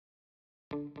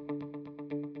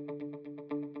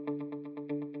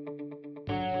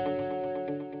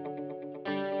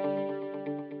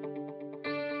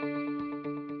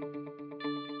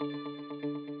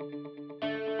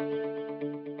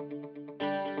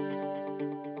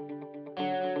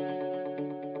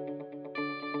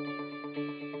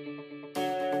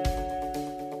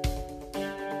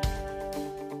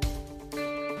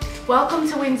Welcome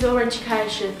to Winsor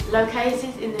Education,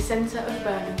 located in the centre of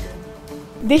Birmingham.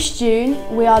 This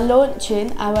June we are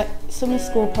launching our summer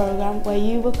school programme where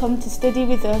you will come to study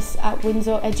with us at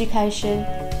Winsor Education.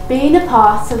 Being a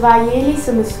part of our yearly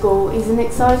summer school is an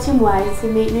exciting way to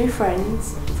meet new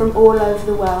friends from all over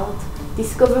the world,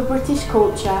 discover British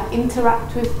culture,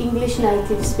 interact with English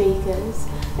native speakers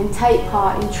and take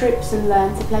part in trips and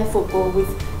learn to play football with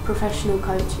professional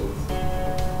coaches.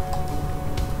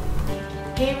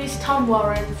 Here is Tom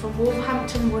Warren from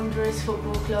Wolverhampton Wanderers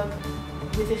Football Club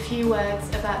with a few words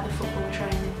about the football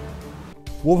training.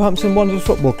 Wolverhampton Wanderers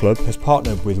Football Club has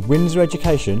partnered with Winsor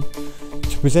Education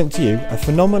to present to you a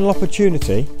phenomenal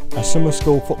opportunity, a summer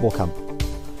school football camp.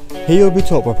 Here you'll be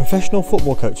taught by professional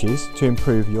football coaches to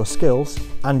improve your skills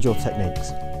and your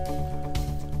techniques.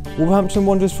 Wolverhampton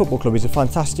Wanderers Football Club is a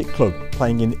fantastic club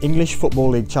playing in the English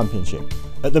Football League Championship.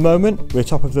 At the moment we're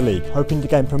top of the league, hoping to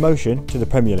gain promotion to the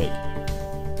Premier League.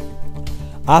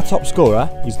 Our top scorer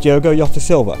is Diogo Jota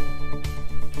Silva,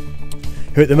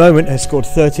 who at the moment has scored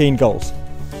 13 goals.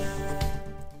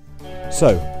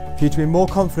 So, for you to be more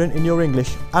confident in your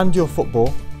English and your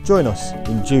football, join us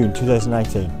in June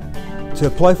 2018. To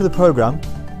apply for the programme,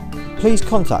 please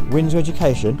contact Winsor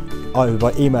Education either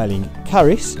by emailing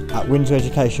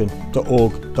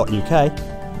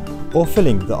carys@winsoreducation.org.uk or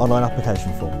filling the online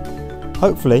application form.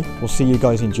 Hopefully, we'll see you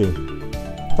guys in June.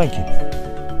 Thank you.